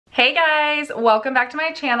Hey guys, welcome back to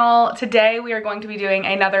my channel. Today we are going to be doing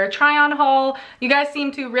another try on haul. You guys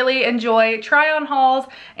seem to really enjoy try on hauls,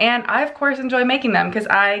 and I of course enjoy making them because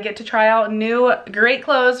I get to try out new great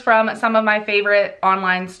clothes from some of my favorite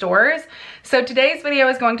online stores. So today's video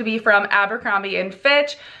is going to be from Abercrombie and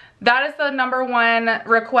Fitch. That is the #1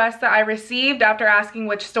 request that I received after asking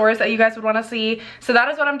which stores that you guys would want to see. So that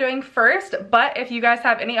is what I'm doing first. But if you guys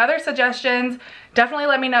have any other suggestions, definitely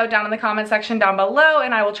let me know down in the comment section down below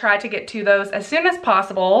and I will try to get to those as soon as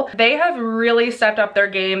possible. They have really stepped up their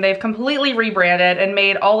game. They've completely rebranded and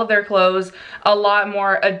made all of their clothes a lot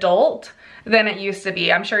more adult than it used to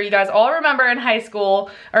be. I'm sure you guys all remember in high school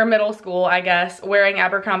or middle school, I guess, wearing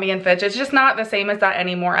Abercrombie and Fitch. It's just not the same as that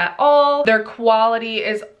anymore at all. Their quality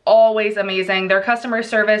is always amazing. Their customer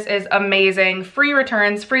service is amazing. Free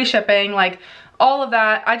returns, free shipping, like all of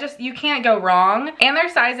that. You can't go wrong. And their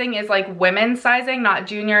sizing is like women's sizing, not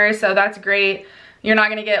juniors, so that's great. You're not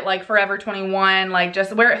gonna get like Forever 21, like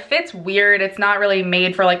just where it fits weird. It's not really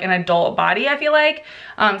made for like an adult body, I feel like.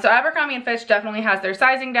 So Abercrombie and Fitch definitely has their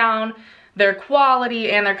sizing down, their quality,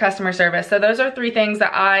 and their customer service. So those are 3 things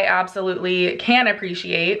that I absolutely can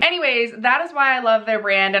appreciate. Anyways, that is why I love their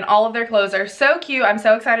brand, and all of their clothes are so cute. I'm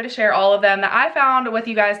so excited to share all of them that I found with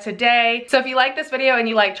you guys today. So if you like this video and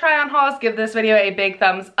you like try on hauls, give this video a big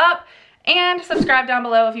thumbs up and subscribe down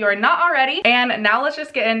below if you are not already. And now let's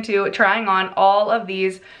just get into trying on all of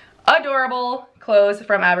these adorable clothes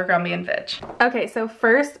from Abercrombie and Fitch. Okay, so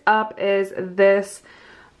first up is this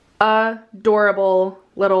adorable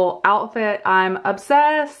little outfit. I'm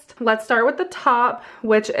obsessed. Let's start with the top,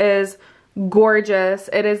 which is gorgeous.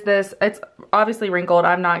 It's obviously wrinkled.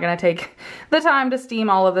 I'm not gonna take the time to steam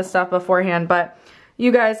all of this stuff beforehand, but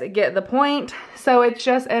you guys get the point. So it's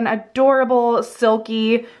just an adorable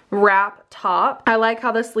silky wrap top. I like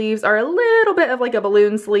how the sleeves are a little bit of like a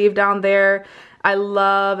balloon sleeve down there. I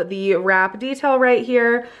love the wrap detail right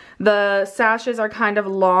here. The sashes are kind of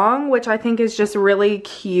long, which I think is just really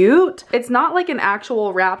cute. It's not like an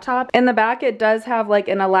actual wrap top. In the back, it does have like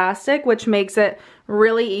an elastic, which makes it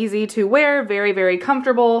really easy to wear, very, very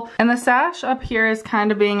comfortable. And the sash up here is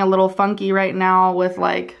kind of being a little funky right now with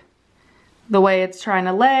like the way it's trying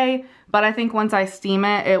to lay. But I think once I steam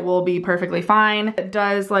it, it will be perfectly fine. It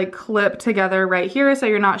does like clip together right here, so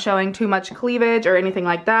you're not showing too much cleavage or anything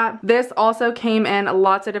like that. This also came in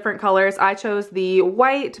lots of different colors. I chose the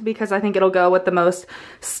white because I think it'll go with the most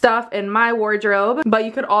stuff in my wardrobe. But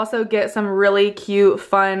you could also get some really cute,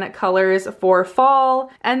 fun colors for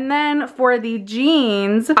fall. And then for the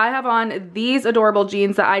jeans, I have on these adorable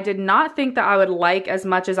jeans that I did not think that I would like as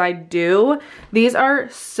much as I do. These are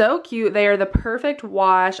so cute. They are the perfect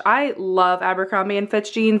wash. I love Abercrombie and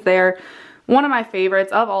Fitch jeans. They're one of my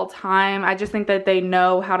favorites of all time. I just think that they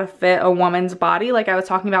know how to fit a woman's body, like I was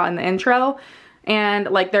talking about in the intro. And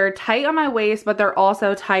like they're tight on my waist, but they're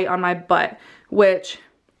also tight on my butt, which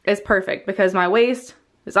is perfect because my waist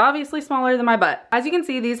is obviously smaller than my butt. As you can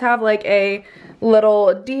see, these have like a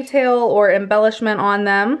little detail or embellishment on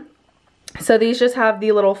them. So these just have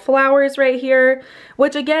the little flowers right here,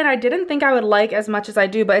 which again, I didn't think I would like as much as I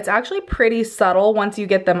do, but it's actually pretty subtle once you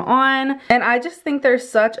get them on. And I just think they're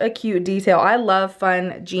such a cute detail. I love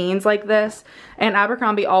fun jeans like this. And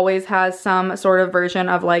Abercrombie always has some sort of version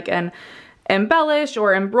of like an embellished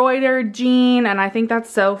or embroidered jean, and I think that's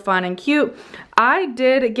so fun and cute. I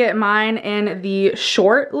did get mine in the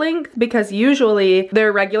short length because usually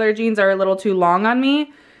their regular jeans are a little too long on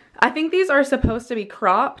me. I think these are supposed to be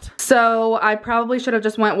cropped, so I probably should have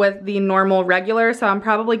just went with the normal regular, so I'm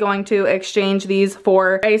probably going to exchange these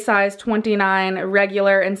for a size 29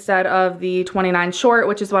 regular instead of the 29 short,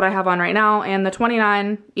 which is what I have on right now, and the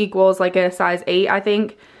 29 equals like a size 8, I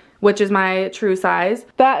think, which is my true size.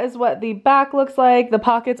 That is what the back looks like. The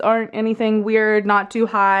pockets aren't anything weird, not too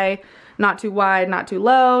high, not too wide, not too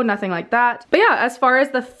low, nothing like that. But yeah, as far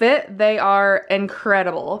as the fit, they are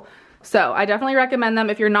incredible. So I definitely recommend them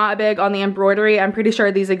if you're not big on the embroidery. I'm pretty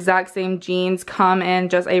sure these exact same jeans come in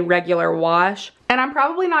just a regular wash. And I'm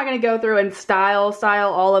probably not gonna go through and style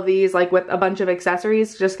all of these like with a bunch of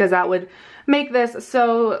accessories just because that would make this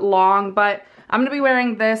so long. But I'm gonna be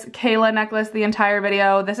wearing this Kayla necklace the entire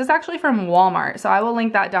video. This is actually from Walmart, so I will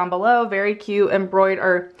link that down below. Very cute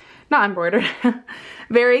not embroidered,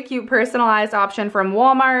 very cute personalized option from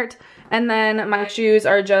Walmart. And then my shoes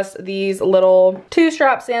are just these little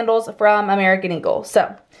 2-strap sandals from American Eagle.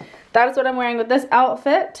 So that is what I'm wearing with this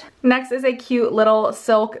outfit. Next is a cute little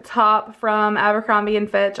silk top from Abercrombie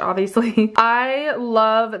and Fitch, obviously. I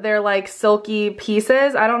love their like silky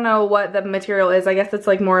pieces. I don't know what the material is. I guess it's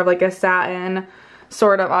like more of like a satin,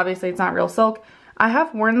 sort of. Obviously it's not real silk. I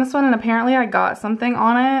have worn this one and apparently I got something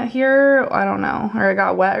on it here. I don't know, or it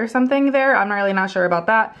got wet or something there. I'm really not sure about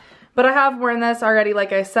that. But I have worn this already,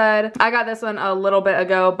 like I said. I got this one a little bit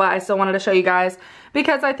ago, but I still wanted to show you guys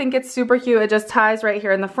because I think it's super cute. It just ties right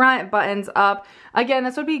here in the front, buttons up. Again,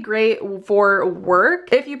 this would be great for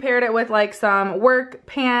work. If you paired it with like some work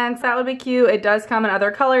pants, that would be cute. It does come in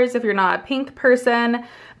other colors if you're not a pink person,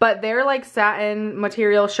 but they're like satin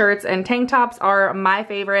material shirts and tank tops are my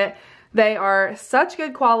favorite. They are such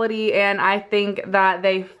good quality and I think that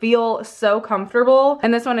they feel so comfortable.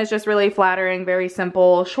 And this one is just really flattering, very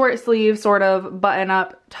simple, short sleeve sort of button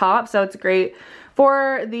up top. So it's great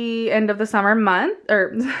for the end of the summer month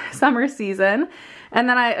or summer season. And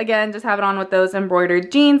then I, again, just have it on with those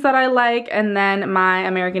embroidered jeans that I like and then my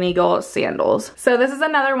American Eagle sandals. So this is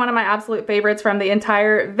another one of my absolute favorites from the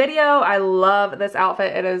entire video. I love this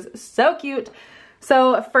outfit. It is so cute.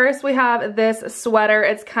 So first we have this sweater.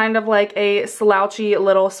 It's kind of like a slouchy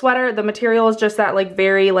little sweater. The material is just that like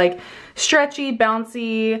very like stretchy,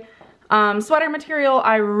 bouncy sweater material.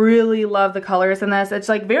 I really love the colors in this. It's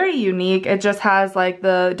like very unique. It just has like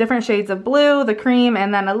the different shades of blue, the cream,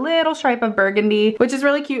 and then a little stripe of burgundy, which is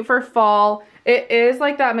really cute for fall. It is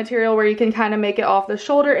like that material where you can kind of make it off the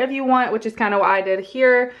shoulder if you want, which is kind of what I did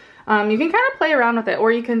here. You can kind of play around with it,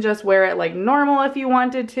 or you can just wear it like normal if you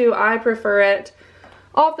wanted to. I prefer it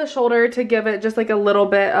off the shoulder to give it just like a little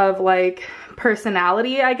bit of like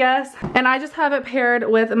personality, I guess. And I just have it paired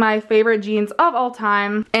with my favorite jeans of all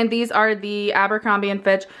time. And these are the Abercrombie &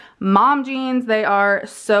 Fitch mom jeans. They are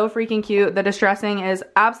so freaking cute. The distressing is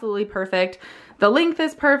absolutely perfect. The length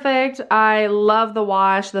is perfect. I love the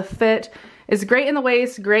wash. The fit is great in the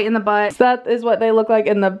waist, great in the butt. So that is what they look like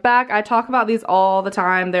in the back. I talk about these all the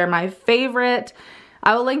time. They're my favorite.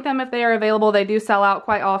 I will link them if they are available. They do sell out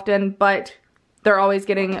quite often, but they're always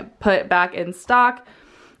getting put back in stock.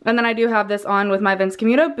 And then I do have this on with my Vince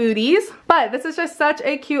Camuto booties. But this is just such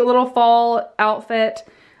a cute little fall outfit.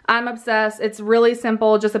 I'm obsessed. It's really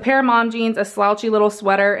simple. Just a pair of mom jeans, a slouchy little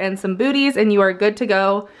sweater, and some booties, and you are good to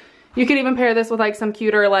go. You could even pair this with like some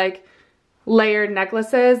cuter like layered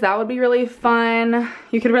necklaces. That would be really fun.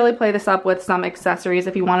 You could really play this up with some accessories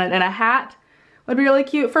if you wanted, and a hat would be really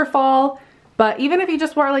cute for fall. But even if you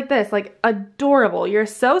just wore it like this, like adorable. You're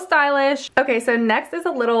so stylish. Okay, so next is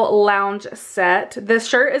a little lounge set. This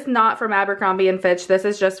shirt is not from Abercrombie & Fitch. This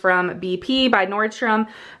is just from BP by Nordstrom.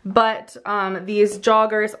 But these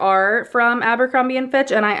joggers are from Abercrombie &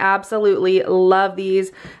 Fitch and I absolutely love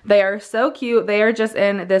these. They are so cute. They are just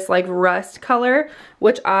in this like rust color,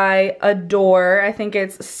 which I adore. I think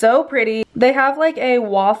it's so pretty. They have like a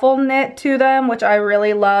waffle knit to them, which I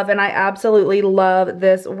really love, and I absolutely love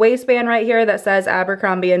this waistband right here that says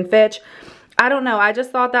Abercrombie & Fitch. I don't know, I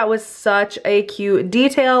just thought that was such a cute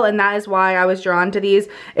detail, and that is why I was drawn to these.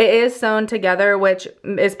 It is sewn together, which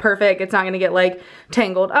is perfect. It's not gonna get like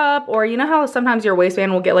tangled up, or you know how sometimes your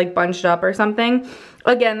waistband will get like bunched up or something.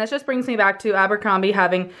 Again, this just brings me back to Abercrombie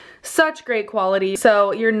having such great quality,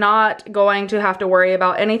 so you're not going to have to worry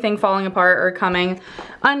about anything falling apart or coming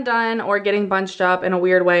undone or getting bunched up in a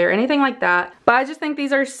weird way or anything like that. But I just think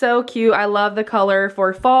these are so cute. I love the color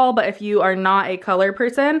for fall, but if you are not a color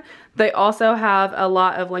person, they also have a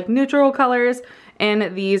lot of like neutral colors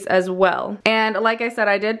in these as well. And like I said,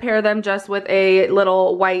 I did pair them just with a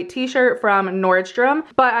little white t-shirt from Nordstrom.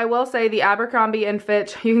 But I will say the Abercrombie &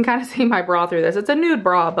 Fitch, you can kind of see my bra through this. It's a nude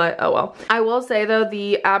bra, but oh well. I will say though,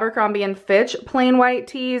 the Abercrombie & Fitch plain white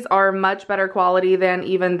tees are much better quality than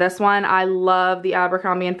even this one. I love the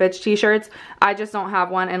Abercrombie & Fitch t-shirts. I just don't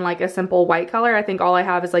have one in like a simple white color. I think all I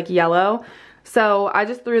have is like yellow. So I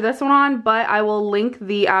just threw this one on, but I will link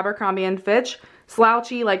the Abercrombie & Fitch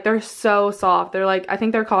slouchy. Like they're so soft. They're like, I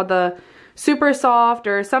think they're called the super soft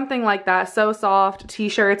or something like that. So soft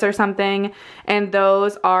t-shirts or something. And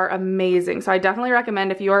those are amazing. So I definitely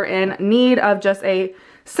recommend if you are in need of just a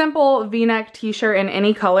simple v-neck t-shirt in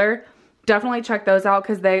any color, definitely check those out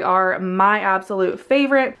because they are my absolute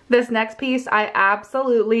favorite. This next piece I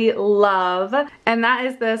absolutely love, and that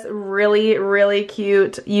is this really, really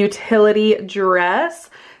cute utility dress.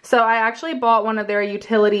 So I actually bought one of their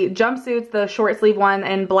utility jumpsuits, the short sleeve one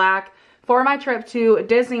in black, for my trip to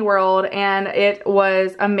Disney World, and it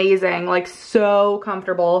was amazing, like so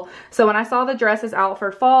comfortable. So when I saw the dresses out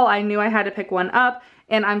for fall, I knew I had to pick one up.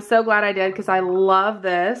 And I'm so glad I did because I love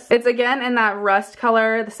this. It's again in that rust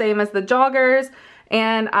color, the same as the joggers.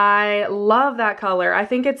 and I love that color. I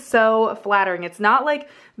think it's so flattering. It's not like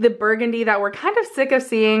the burgundy that we're kind of sick of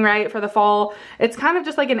seeing, right, for the fall. It's kind of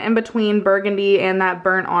just like an in-between burgundy and that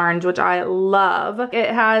burnt orange, which I love. It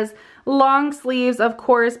has long sleeves, of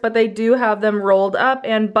course, but they do have them rolled up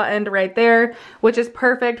and buttoned right there, which is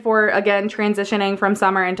perfect for, again, transitioning from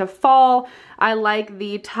summer into fall. I like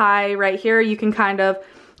the tie right here. You can kind of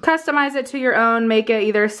customize it to your own, make it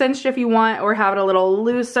either cinched if you want or have it a little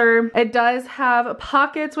looser. It does have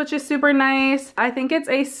pockets, which is super nice. I think it's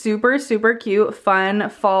a super, super cute, fun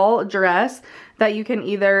fall dress that you can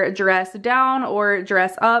either dress down or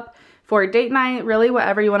dress up for date night, really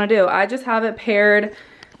whatever you want to do. I just have it paired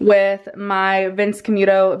with my Vince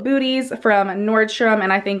Camuto booties from Nordstrom,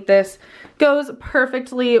 and I think this goes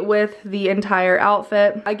perfectly with the entire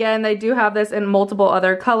outfit. Again, they do have this in multiple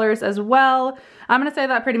other colors as well. I'm gonna say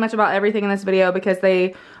that pretty much about everything in this video because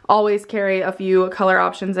they always carry a few color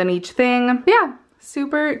options in each thing. But yeah,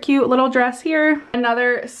 super cute little dress here.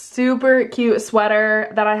 Another super cute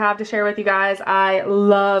sweater that I have to share with you guys. I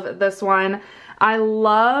love this one. I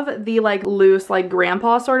love the like loose like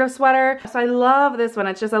grandpa sort of sweater. So I love this one.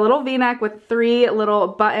 It's just a little v-neck with 3 little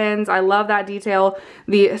buttons. I love that detail.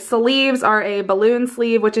 The sleeves are a balloon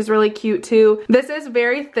sleeve, which is really cute too. This is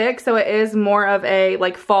very thick, so it is more of a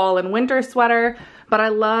like fall and winter sweater, but I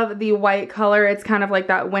love the white color. It's kind of like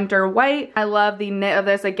that winter white. I love the knit of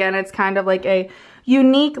this. Again, it's kind of like a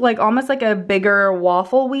unique, like almost like a bigger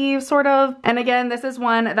waffle weave sort of. And again, this is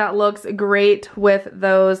one that looks great with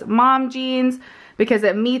those mom jeans because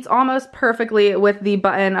it meets almost perfectly with the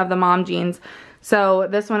button of the mom jeans. So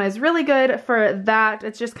this one is really good for that.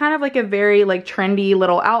 It's just kind of like a very like trendy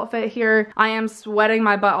little outfit here. I am sweating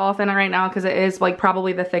my butt off in it right now because it is like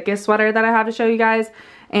probably the thickest sweater that I have to show you guys.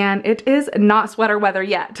 And it is not sweater weather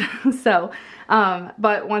yet. So,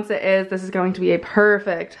 but once it is, this is going to be a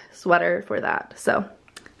perfect sweater for that. So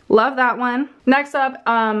love that one. Next up,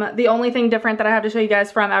 the only thing different that I have to show you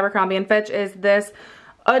guys from Abercrombie and Fitch is this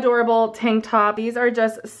adorable tank top. These are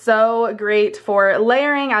just so great for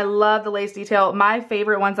layering. I love the lace detail. My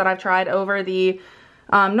favorite ones that I've tried over the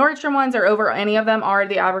Nordstrom ones or over any of them are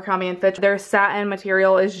the Abercrombie and Fitch. Their satin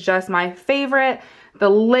material is just my favorite. The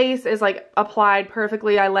lace is like applied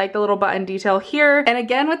perfectly. I like the little button detail here. And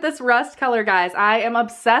again with this rust color, guys, I am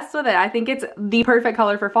obsessed with it. I think it's the perfect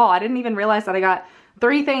color for fall. I didn't even realize that I got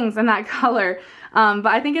 3 things in that color. But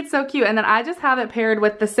I think it's so cute. And then I just have it paired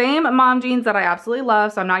with the same mom jeans that I absolutely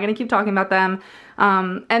love, so I'm not gonna keep talking about them.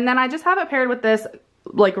 And then I just have it paired with this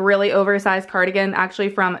like really oversized cardigan, actually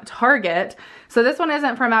from Target. So this one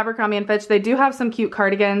isn't from Abercrombie and Fitch. They do have some cute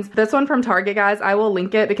cardigans. This one from Target, guys, I will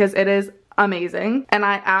link it because it is amazing and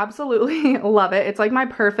I absolutely love it. It's like my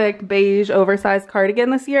perfect beige oversized cardigan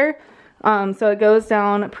this year. So it goes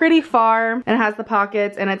down pretty far and it has the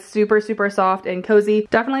pockets and it's super, super soft and cozy.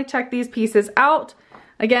 Definitely check these pieces out.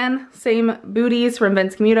 Again, same booties from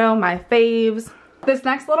Vince Camuto, my faves. This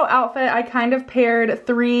next little outfit, I kind of paired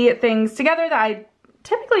 3 things together that I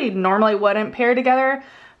typically normally wouldn't pair together,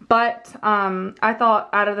 but I thought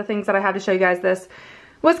out of the things that I had to show you guys, this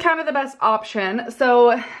was kind of the best option.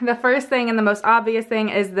 So the first thing and the most obvious thing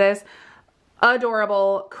is this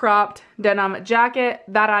adorable cropped denim jacket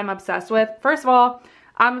that I'm obsessed with. First of all,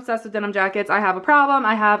 I'm obsessed with denim jackets. I have a problem.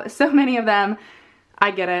 I have so many of them.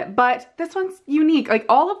 I get it. But this one's unique. Like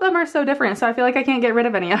all of them are so different. So I feel like I can't get rid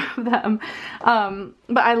of any of them.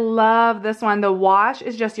 But I love this one. The wash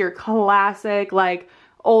is just your classic like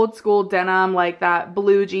old school denim, like that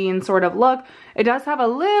blue jean sort of look. It does have a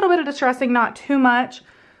little bit of distressing, not too much.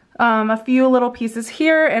 A few little pieces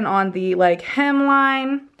here and on the like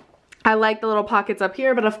hemline. I like the little pockets up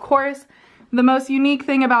here, but of course, the most unique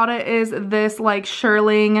thing about it is this like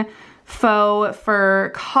shearling faux fur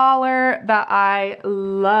collar that I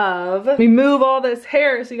love. Let me move all this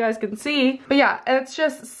hair so you guys can see. But yeah, it's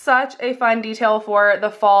just such a fun detail for the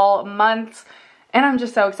fall months. And I'm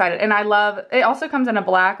just so excited. And I love, it also comes in a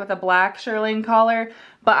black with a black shearling collar.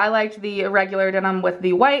 But I liked the regular denim with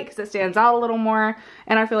the white because it stands out a little more.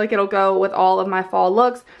 And I feel like it'll go with all of my fall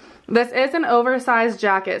looks. This is an oversized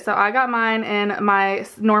jacket. So I got mine in my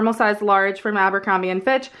normal size large from Abercrombie and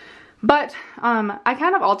Fitch. But I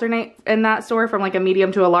kind of alternate in that store from like a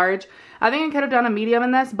medium to a large. I think I could have done a medium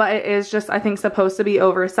in this, but it is just, I think, supposed to be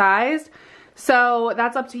oversized. So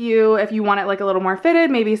that's up to you if you want it like a little more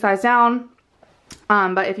fitted, maybe size down.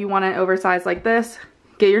 But if you want it oversized like this,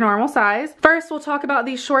 get your normal size. First, we'll talk about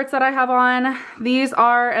these shorts that I have on. These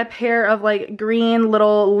are a pair of like green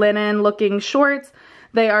little linen looking shorts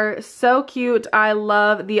They are so cute. I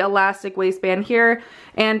love the elastic waistband here.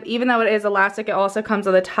 And even though it is elastic, it also comes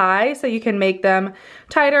with a tie, so you can make them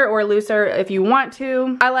tighter or looser if you want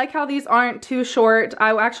to. I like how these aren't too short.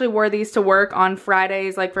 I actually wore these to work on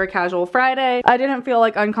Fridays, like for a casual Friday. I didn't feel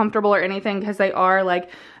like uncomfortable or anything because they are like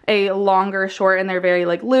a longer short and they're very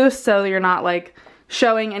like loose, so you're not like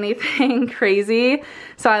showing anything crazy.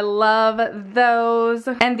 So I love those.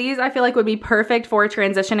 And these I feel like would be perfect for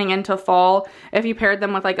transitioning into fall if you paired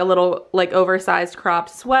them with like a little like oversized cropped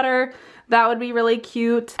sweater. That would be really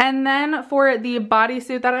cute. And then for the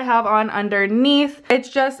bodysuit that I have on underneath, it's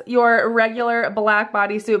just your regular black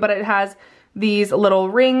bodysuit, but it has these little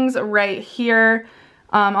rings right here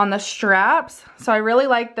on the straps. So I really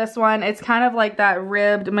like this one. It's kind of like that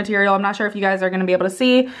ribbed material. I'm not sure if you guys are gonna be able to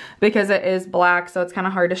see because it is black, so it's kind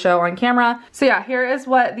of hard to show on camera. So yeah, here is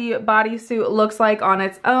what the bodysuit looks like on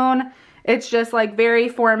its own. It's just like very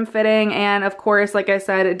form-fitting, and of course, like I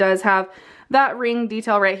said, it does have that ring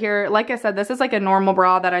detail right here. Like I said, this is like a normal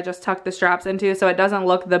bra that I just tucked the straps into, so it doesn't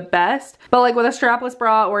look the best. But like with a strapless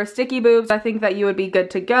bra or sticky boobs, I think that you would be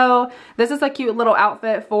good to go. This is a cute little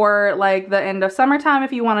outfit for like the end of summertime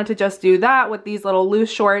if you wanted to just do that with these little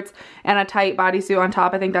loose shorts and a tight bodysuit on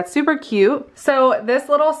top. I think that's super cute. So this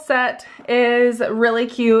little set is really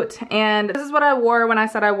cute, and this is what I wore when I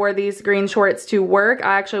said I wore these green shorts to work.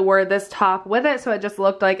 I actually wore this top with it, so it just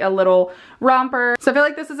looked like a little romper. So I feel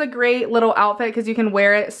like this is a great little outfit because you can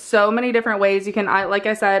wear it so many different ways. You can, like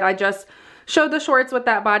I said, I just showed the shorts with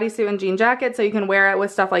that bodysuit and jean jacket, so you can wear it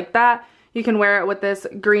with stuff like that. You can wear it with this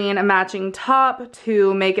green matching top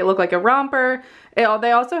to make it look like a romper. They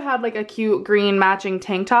also had like a cute green matching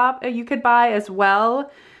tank top you could buy as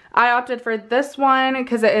well. I opted for this one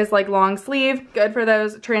because it is like long sleeve, good for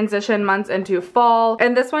those transition months into fall.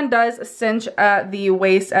 And this one does cinch at the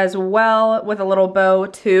waist as well with a little bow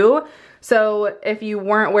too. So if you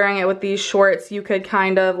weren't wearing it with these shorts, you could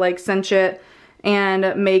kind of like cinch it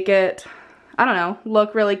and make it, I don't know,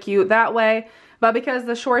 look really cute that way. But because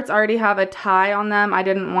the shorts already have a tie on them, I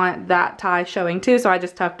didn't want that tie showing too, so I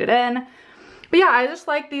just tucked it in. But yeah, I just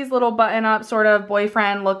like these little button-up sort of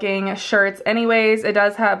boyfriend looking shirts anyways. It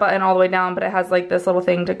does have a button all the way down, but it has like this little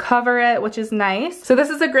thing to cover it, which is nice. So this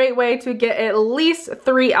is a great way to get at least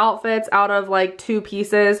 3 outfits out of like 2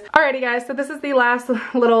 pieces. Alrighty guys, so this is the last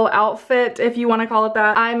little outfit, if you want to call it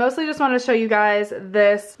that. I mostly just wanted to show you guys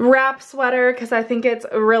this wrap sweater because I think it's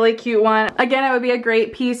a really cute one. Again, it would be a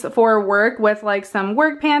great piece for work with like some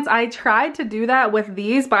work pants. I tried to do that with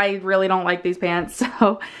these, but I really don't like these pants,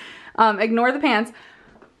 so ignore the pants.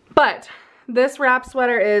 But this wrap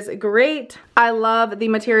sweater is great. I love the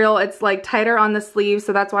material. It's like tighter on the sleeves,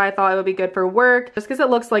 so that's why I thought it would be good for work, just because it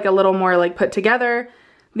looks like a little more like put together.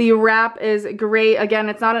 The wrap is great. Again,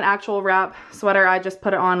 it's not an actual wrap sweater. I just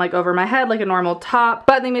put it on like over my head like a normal top,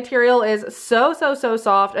 but the material is so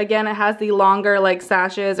soft. Again, it has the longer like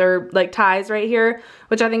sashes or like ties right here,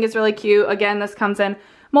 which I think is really cute. Again, this comes in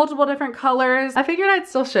multiple different colors. I figured I'd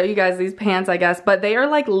still show you guys these pants, I guess, but they are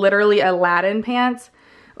like literally Aladdin pants.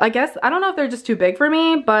 I guess, I don't know if they're just too big for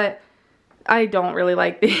me, but I don't really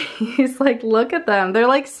like these. Like, look at them. They're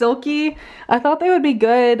like silky. I thought they would be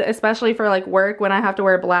good, especially for like work when I have to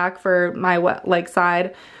wear black for my like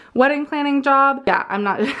side wedding planning job. Yeah, I'm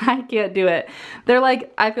not, I can't do it. They're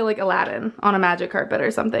like, I feel like Aladdin on a magic carpet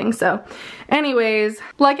or something. So anyways,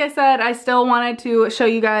 like I said, I still wanted to show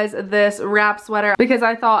you guys this wrap sweater because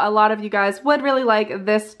I thought a lot of you guys would really like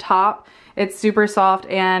this top. It's super soft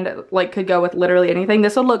and like could go with literally anything.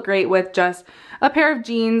 This would look great with just a pair of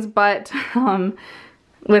jeans, but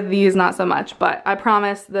with these not so much, but I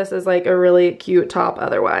promise this is like a really cute top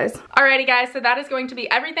otherwise. Alrighty guys, so that is going to be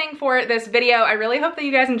everything for this video. I really hope that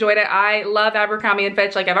you guys enjoyed it. I love Abercrombie and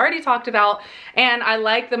Fitch, like I've already talked about, and I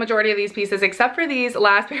like the majority of these pieces except for these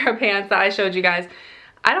last pair of pants that I showed you guys.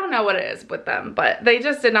 I don't know what it is with them, but they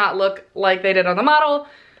just did not look like they did on the model,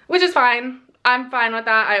 which is fine. I'm fine with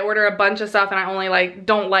that. I order a bunch of stuff and I only like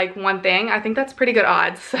don't like one thing. I think that's pretty good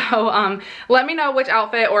odds. So let me know which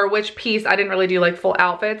outfit or which piece. I didn't really do like full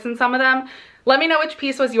outfits in some of them. Let me know which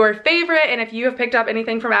piece was your favorite, and if you have picked up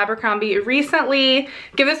anything from Abercrombie recently,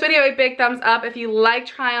 give this video a big thumbs up if you like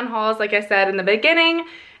try on hauls like I said in the beginning,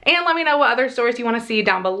 and let me know what other stores you want to see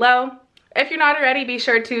down below. If you're not already, be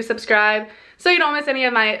sure to subscribe so you don't miss any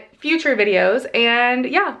of my future videos, and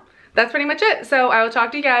yeah. That's pretty much it. So I will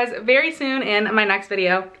talk to you guys very soon in my next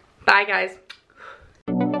video. Bye guys.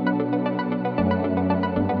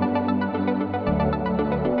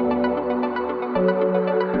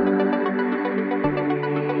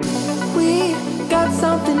 We got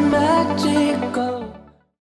something magical.